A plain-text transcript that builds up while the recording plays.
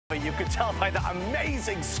You could tell by that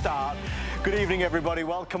amazing start. Good evening, everybody.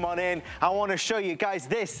 Welcome on in. I want to show you guys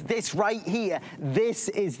this right here. This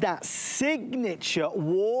is that signature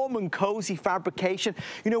warm and cozy fabrication.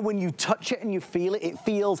 You know, when you touch it and you feel it, it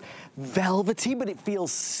feels velvety, but it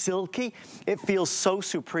feels silky. It feels so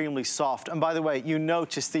supremely soft. And by the way, you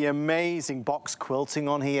notice the amazing box quilting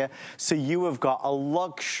on here. So you have got a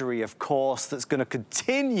luxury, of course, that's going to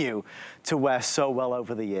continue to wear so well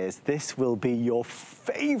over the years. This will be your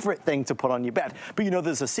favorite thing to put on your bed. But you know,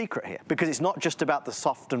 there's a secret here, because it's not just about the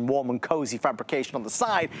soft and warm and cozy fabrication on the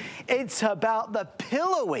side. It's about the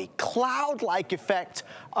pillowy, cloud-like effect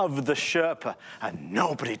of the Sherpa. And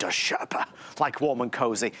nobody does Sherpa like warm and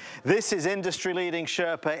cozy. This is industry-leading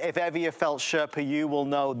Sherpa. If ever you felt Sherpa, you will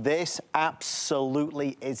know this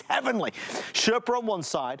absolutely is heavenly. Sherpa on one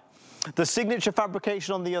side, the signature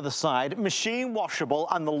fabrication on the other side, machine washable,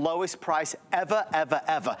 and the lowest price ever, ever,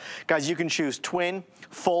 ever. Guys, you can choose twin,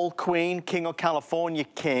 full, queen, king, or California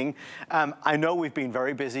king. I know we've been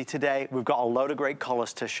very busy today. We've got a load of great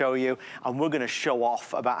colors to show you, and we're gonna show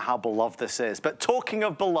off about how beloved this is. But talking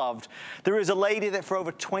of beloved, there is a lady that for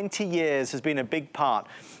over 20 years has been a big part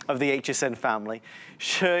of the HSN family.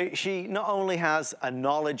 She not only has a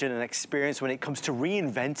knowledge and an experience when it comes to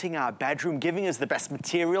reinventing our bedroom, giving us the best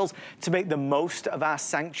materials to make the most of our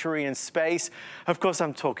sanctuary and space. Of course,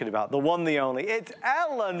 I'm talking about the one, the only. It's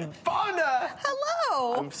Ellen Bonner.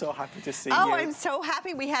 Hello. I'm so happy to see you. Oh, I'm so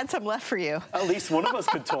happy we had some left for you. At least one of us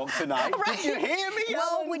could talk tonight. Right. Did you hear me,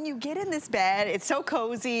 Well, Ellen? when you get in this bed, it's so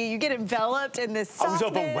cozy. You get enveloped in this softness. I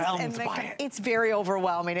was overwhelmed by it. It's very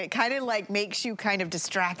overwhelming. It kind of like makes you kind of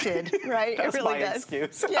distracted, right? That's it really my does.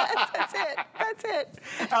 excuse. Yes, that's it. That's it.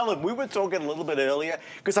 Ellen, we were talking a little bit earlier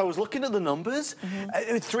because I was looking at the numbers.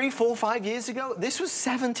 3, 4, 5 years ago, this was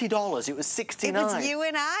 $70. It was $69. It was you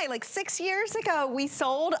and I, like 6 years ago, we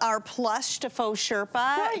sold our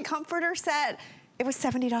PlushtoSherpa Comforter set. It was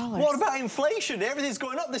 $70. What about inflation? Everything's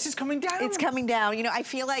going up. This is coming down. It's coming down. You know, I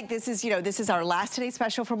feel like this is, this is our last Today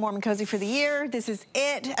Special for Warm and Cozy for the year. This is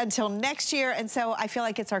it until next year. And so I feel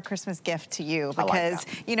like it's our Christmas gift to you because,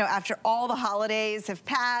 after all the holidays have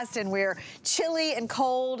passed and we're chilly and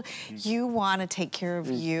cold, you want to take care of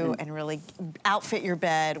you and really outfit your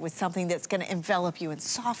bed with something that's going to envelop you in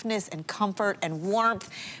softness and comfort and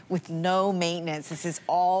warmth with no maintenance. This is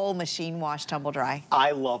all machine wash, tumble dry.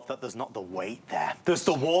 I love that there's not the weight there. There's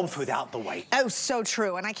the warmth without the weight. Oh, so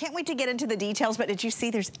true. And I can't wait to get into the details, but did you see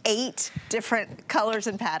there's 8 different colors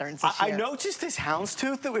and patterns this year? I noticed this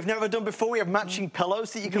houndstooth that we've never done before. We have matching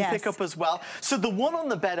pillows that you can pick up as well. So the one on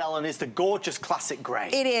the bed, Ellen, is the gorgeous classic gray.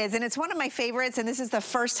 It is, and it's one of my favorites, and this is the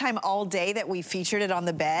first time all day that we featured it on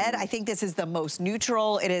the bed. I think this is the most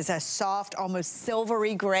neutral. It is a soft, almost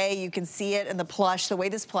silvery gray. You can see it in the plush, the way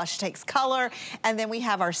this plush takes color. And then we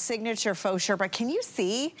have our signature faux Sherpa. Can you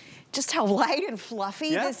see just how light and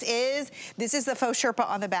fluffy this is? This is the faux Sherpa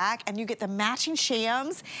on the back, and you get the matching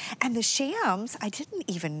shams. And the shams, I didn't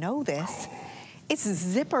even know this. It's a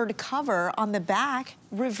zippered cover on the back,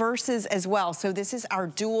 reverses as well. So this is our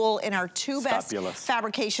dual in our 2 best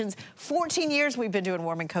fabrications. 14 years we've been doing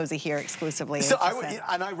Warm and Cozy here exclusively. So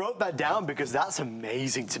I wrote that down because that's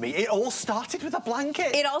amazing to me. It all started with a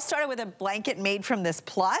blanket. It all started with a blanket made from this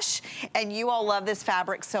plush, and you all love this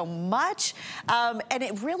fabric so much. And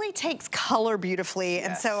it really takes color beautifully.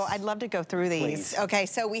 And so I'd love to go through these. Okay,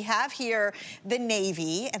 so we have here the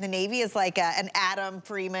navy, and the navy is like an Adam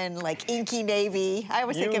Freeman, like inky navy. I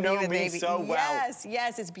always think of you in navy. So well. Yes,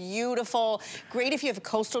 yes, it's beautiful. Great if you have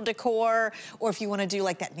coastal decor, or if you want to do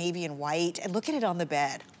like that navy and white. And look at it on the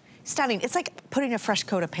bed. Stunning. It's like putting a fresh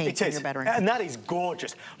coat of paint in your bedroom. And that is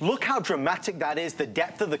gorgeous. Look how dramatic that is, the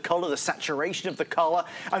depth of the color, the saturation of the color,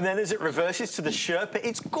 and then as it reverses to the Sherpa,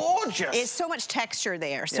 it's gorgeous. It's so much texture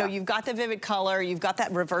there. So you've got the vivid color, you've got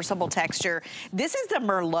that reversible texture. This is the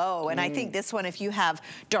Merlot, and I think this one, if you have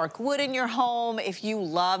dark wood in your home, if you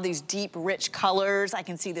love these deep, rich colors, I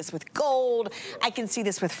can see this with gold, I can see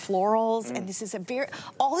this with florals, and this is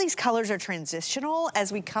all these colors are transitional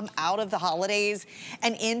as we come out of the holidays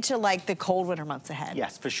and into like the cold winter months ahead.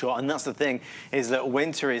 Yes, for sure. And that's the thing, is that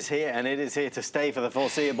winter is here, and it is here to stay for the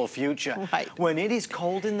foreseeable future. Right. When it is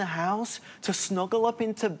cold in the house, to snuggle up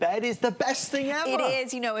into bed is the best thing ever. It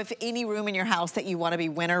is. If any room in your house that you want to be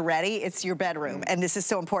winter ready, it's your bedroom. And this is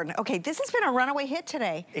so important. Okay, this has been a runaway hit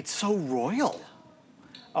today. It's so royal.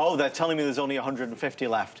 Oh, they're telling me there's only 150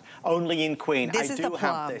 left. Only in queen. This is the I do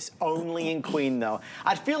have this. Only in queen, though.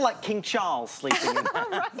 I'd feel like King Charles sleeping in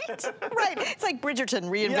Right. It's like Bridgerton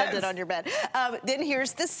reinvented on your bed. Then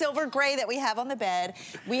here's the silver gray that we have on the bed.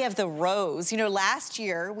 We have the rose. You know, last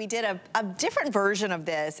year we did a different version of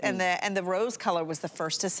this, and the rose color was the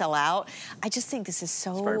first to sell out. I just think this is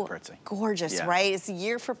so gorgeous, right? It's a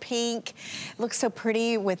year for pink. It looks so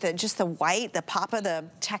pretty with just the white, the pop of the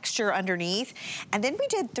texture underneath. And then we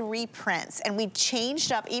did 3 prints, and we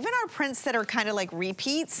changed up even our prints that are kind of like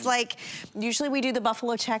repeats. Like usually we do the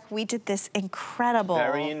buffalo check. We did this incredible,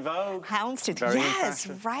 very in vogue, houndstooth. Very yes,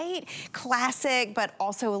 right? Classic, but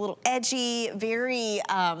also a little edgy. Very,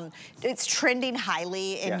 it's trending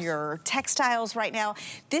highly in your textiles right now.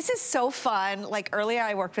 This is so fun. Like earlier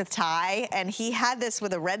I worked with Ty, and he had this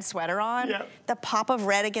with a red sweater on. The pop of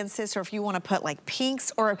red against this, or if you want to put like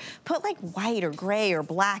pinks, or put like white or gray or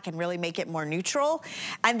black and really make it more neutral.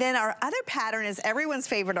 And then our other pattern is everyone's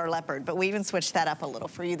favorite, our leopard, but we even switched that up a little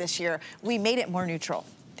for you this year. We made it more neutral.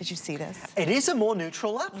 Did you see this? It is a more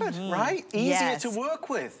neutral leopard, right? Easier to work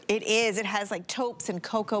with. It is. It has like taupes and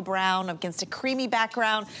cocoa brown against a creamy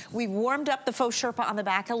background. We warmed up the faux Sherpa on the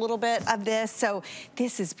back a little bit of this, so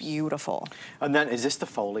this is beautiful. And then, is this the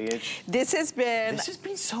foliage? This has been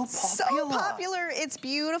so popular. So popular. It's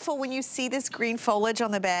beautiful. When you see this green foliage on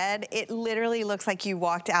the bed, it literally looks like you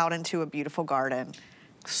walked out into a beautiful garden.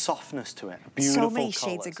 Softness to it, beautiful So many colors.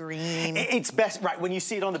 shades of green. It's best, right, when you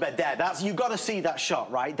see it on the bed there, you got to see that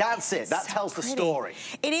shot, right? That's it, that tells the story.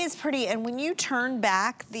 It is pretty, and when you turn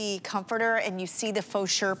back the comforter and you see the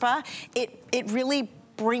faux Sherpa, it really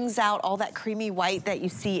brings out all that creamy white that you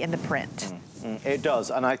see in the print. It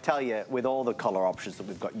does, and I tell you, with all the color options that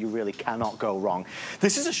we've got, you really cannot go wrong.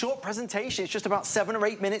 This is a short presentation. It's just about 7 or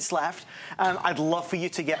 8 minutes left. I'd love for you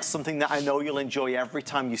to get something that I know you'll enjoy every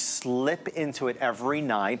time you slip into it every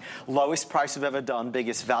night. Lowest price we've ever done,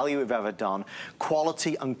 biggest value we've ever done.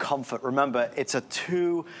 Quality and comfort. Remember, it's a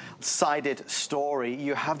two-sided story.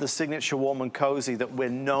 You have the signature warm and cozy that we're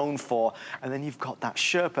known for, and then you've got that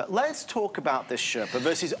Sherpa. Let's talk about this Sherpa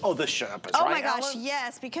versus other Sherpas, Oh right, my gosh, Alan?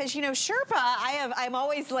 yes, because you know, Sherpa, I'm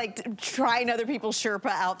always like trying other people's Sherpa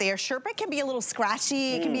out there. Sherpa can be a little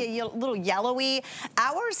scratchy, it can be a little yellowy.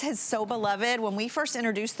 Ours is so beloved. When we first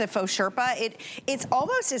introduced the faux Sherpa, it's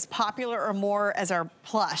almost as popular or more as our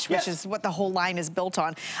plush, which is what the whole line is built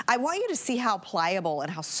on. I want you to see how pliable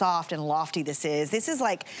and how soft and lofty this is. This is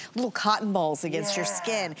like little cotton balls against your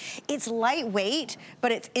skin. It's lightweight,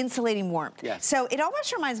 but it's insulating warmth. So it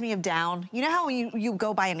almost reminds me of down. You know how you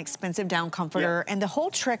go buy an expensive down comforter, and the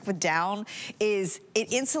whole trick with down is it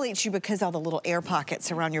insulates you because all the little air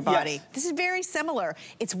pockets around your body. This is very similar.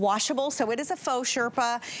 It's washable, so it is a faux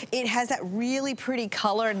Sherpa. It has that really pretty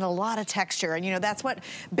color and a lot of texture, and you know, that's what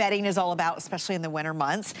bedding is all about, especially in the winter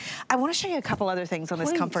months. I want to show you a couple other things on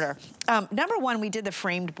this comforter. Number one, we did the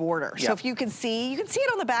framed border. So if you can see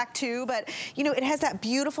it on the back too, but you know, it has that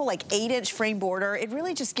beautiful like 8-inch frame border. It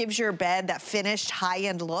really just gives your bed that finished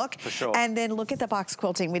high-end look. For sure. And then look at the box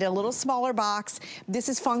quilting. We did a little smaller box. This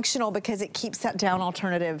is functional because it keeps that down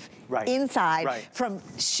alternative inside from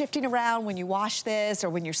shifting around when you wash this or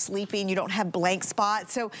when you're sleeping. You don't have blank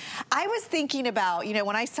spots. So I was thinking about, you know,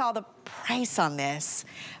 when I saw the price on this,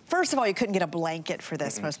 first of all, you couldn't get a blanket for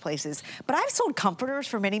this most places, but I've sold comforters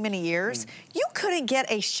for many, many years. You couldn't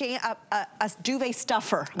get a duvet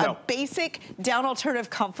stuffer, a basic down alternative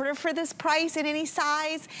comforter for this price in any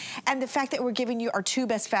size. And the fact that we're giving you our 2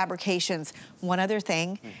 best fabrications. One other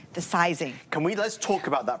thing, the sizing. Let's talk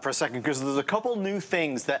about that for a second, because there's a couple new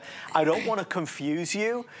things that I don't want to confuse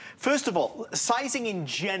you. First of all, sizing in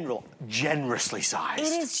general, generously sized.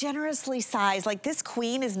 It is generously sized. Like this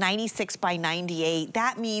queen is 96 by 98.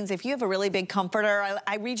 That means if you have a really big comforter,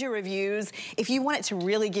 I read your reviews, if you want it to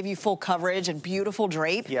really give you full coverage and beautiful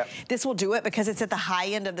drape, this will do it because it's at the high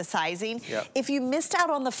end of the sizing. If you missed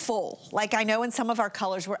out on the full, like I know in some of our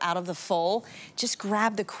colors we're out of the full, just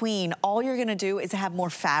grab the queen. All you're gonna do is have more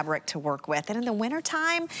fabric to work with. And in the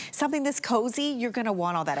wintertime, something this cozy, you're gonna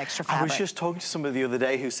want all that extra fabric. I was just talking to somebody the other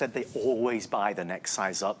day who said they always buy the next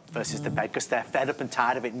size up versus the bed because they're fed up and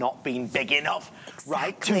tired of it not being big enough,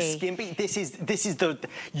 right? Too skimpy. This is the,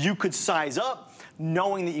 you could size up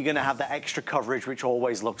knowing that you're gonna have that extra coverage, which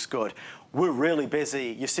always looks good. We're really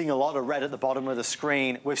busy. You're seeing a lot of red at the bottom of the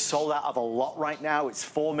screen. We've sold out of a lot right now. It's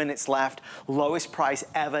 4 minutes left. Lowest price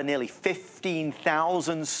ever, nearly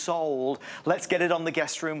 15,000 sold. Let's get it on the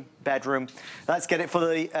guest room, bedroom. Let's get it for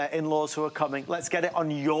the in-laws who are coming. Let's get it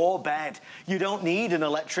on your bed. You don't need an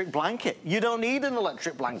electric blanket. You don't need an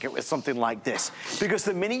electric blanket with something like this, because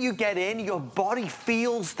the minute you get in, your body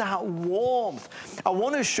feels that warmth. I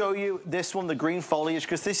want to show you this one, the green green foliage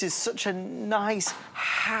because this is such a nice,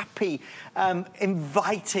 happy,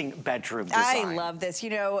 inviting bedroom design. I love this. You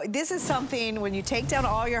know, this is something when you take down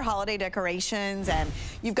all your holiday decorations and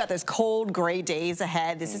you've got those cold gray days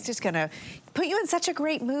ahead, this is just gonna put you in such a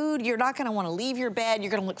great mood. You're not gonna wanna leave your bed.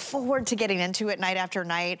 You're gonna look forward to getting into it night after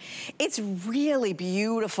night. It's really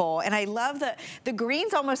beautiful. And I love that the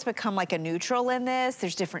greens almost become like a neutral in this.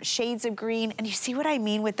 There's different shades of green. And you see what I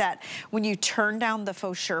mean with that when you turn down the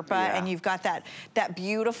faux Sherpa and you've got that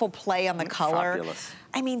beautiful play on the color. Fabulous.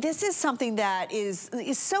 I mean, this is something that is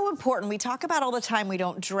so important. We talk about all the time, we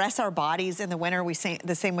don't dress our bodies in the winter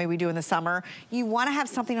the same way we do in the summer. You wanna have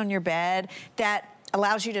something on your bed that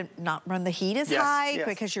allows you to not run the heat as high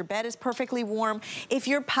because your bed is perfectly warm. If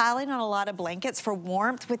you're piling on a lot of blankets for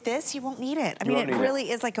warmth, with this, you won't need it. I mean, it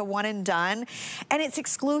really is like a one and done. And it's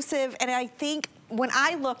exclusive, and I think when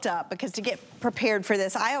I looked up, because to get prepared for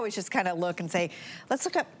this, I always just kind of look and say, let's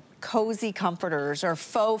look up cozy comforters or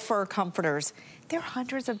faux fur comforters. They're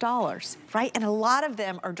hundreds of dollars, right? And a lot of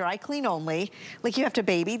them are dry clean only, like you have to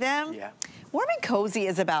baby them. Yeah. Warm and Cozy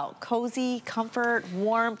is about cozy, comfort,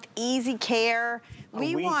 warmth, easy care.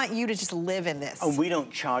 We want you to just live in this. And we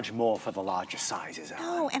don't charge more for the larger sizes.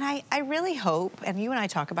 No, and I really hope, and you and I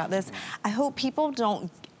talk about this, I hope people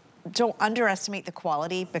don't underestimate the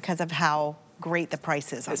quality because of how great the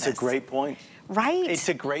price is on this. It's a great point. Right? It's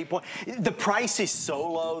a great point. The price is so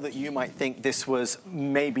low that you might think this was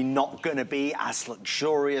maybe not gonna be as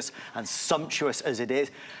luxurious and sumptuous as it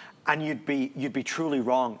is. And you'd be truly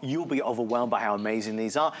wrong. You'll be overwhelmed by how amazing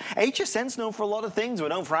these are. HSN's known for a lot of things. We're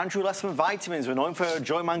known for Andrew Lessman vitamins. We're known for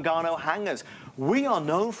Joy Mangano hangers. We are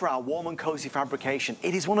known for our warm and cozy fabrication.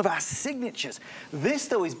 It is one of our signatures. This,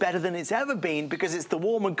 though, is better than it's ever been because it's the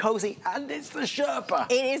warm and cozy and it's the Sherpa.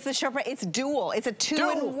 It is the Sherpa. It's dual. It's a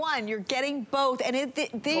two-in-one. You're getting both, and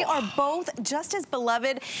they are both just as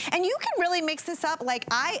beloved. And you can really mix this up. Like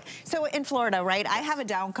so in Florida, right? I have a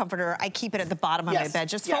down comforter. I keep it at the bottom of my bed,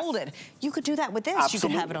 just folded. You could do that with this. Absolutely.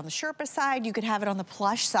 You could have it on the Sherpa side. You could have it on the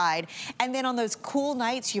plush side. And then on those cool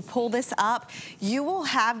nights, you pull this up. You will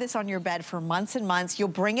have this on your bed for months and months. You'll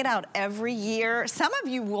bring it out every year. Some of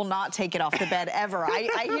you will not take it off the bed ever.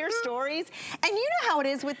 I hear stories. And you know how it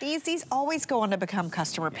is with these. These always go on to become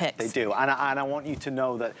customer picks. They do. And I want you to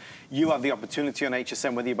know that you have the opportunity on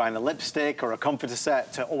HSN, whether you're buying a lipstick or a comforter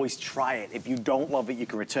set, to always try it. If you don't love it, you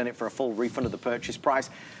can return it for a full refund of the purchase price.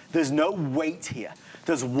 There's no weight here.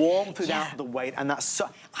 There's warmth without the weight, and that's so,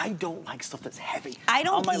 I don't like stuff that's heavy. I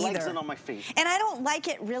don't on my either. legs and on my feet. And I don't like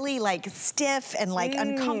it really like stiff and like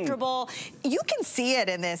uncomfortable. You can see it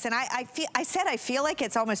in this, and I feel like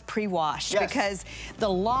it's almost pre-washed because the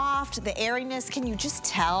loft, the airiness, can you just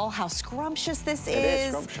tell how scrumptious this is? It is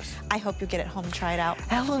scrumptious. I hope you get it home and try it out.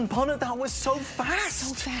 Ellen Bonner, that was so fast.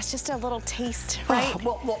 So fast, just a little taste, right?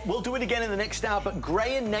 Well, we'll do it again in the next hour, but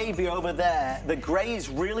gray and navy over there. The gray is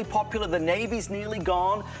really popular. The navy's nearly gone.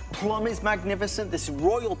 Plum is magnificent. This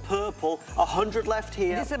royal purple, 100 left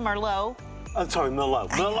here. This is Merlot. I'm sorry, Merlot.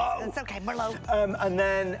 Merlot. It's okay, Merlot. And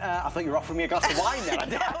then I thought you were offering me a glass of wine there.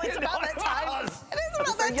 No, it's about that time. It is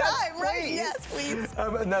about that time, right? Yes, please.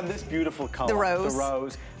 And then this beautiful color. The rose. The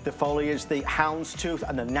rose. The foliage, the houndstooth,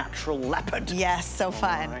 and the natural leopard. Yes, so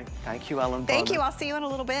fun. All right. Thank you, Ellen. Thank you. I'll see you in a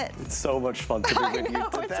little bit. It's so much fun to be with you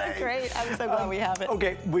today. It's so great. I'm so glad we have it.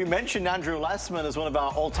 Okay, we mentioned Andrew Lessman as one of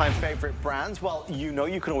our all-time favorite brands. Well, you know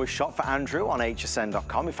you can always shop for Andrew on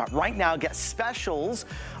hsn.com. In fact, right now, get specials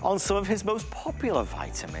on some of his most popular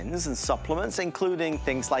vitamins and supplements, including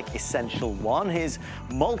things like Essential One, his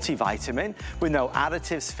multivitamin with no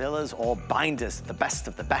additives, fillers, or binders. The best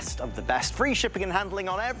of the best of the best. Free shipping and handling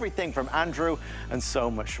on everything from Andrew and so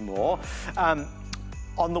much more.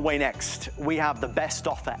 On the way next, we have the best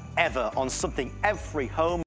offer ever on something every home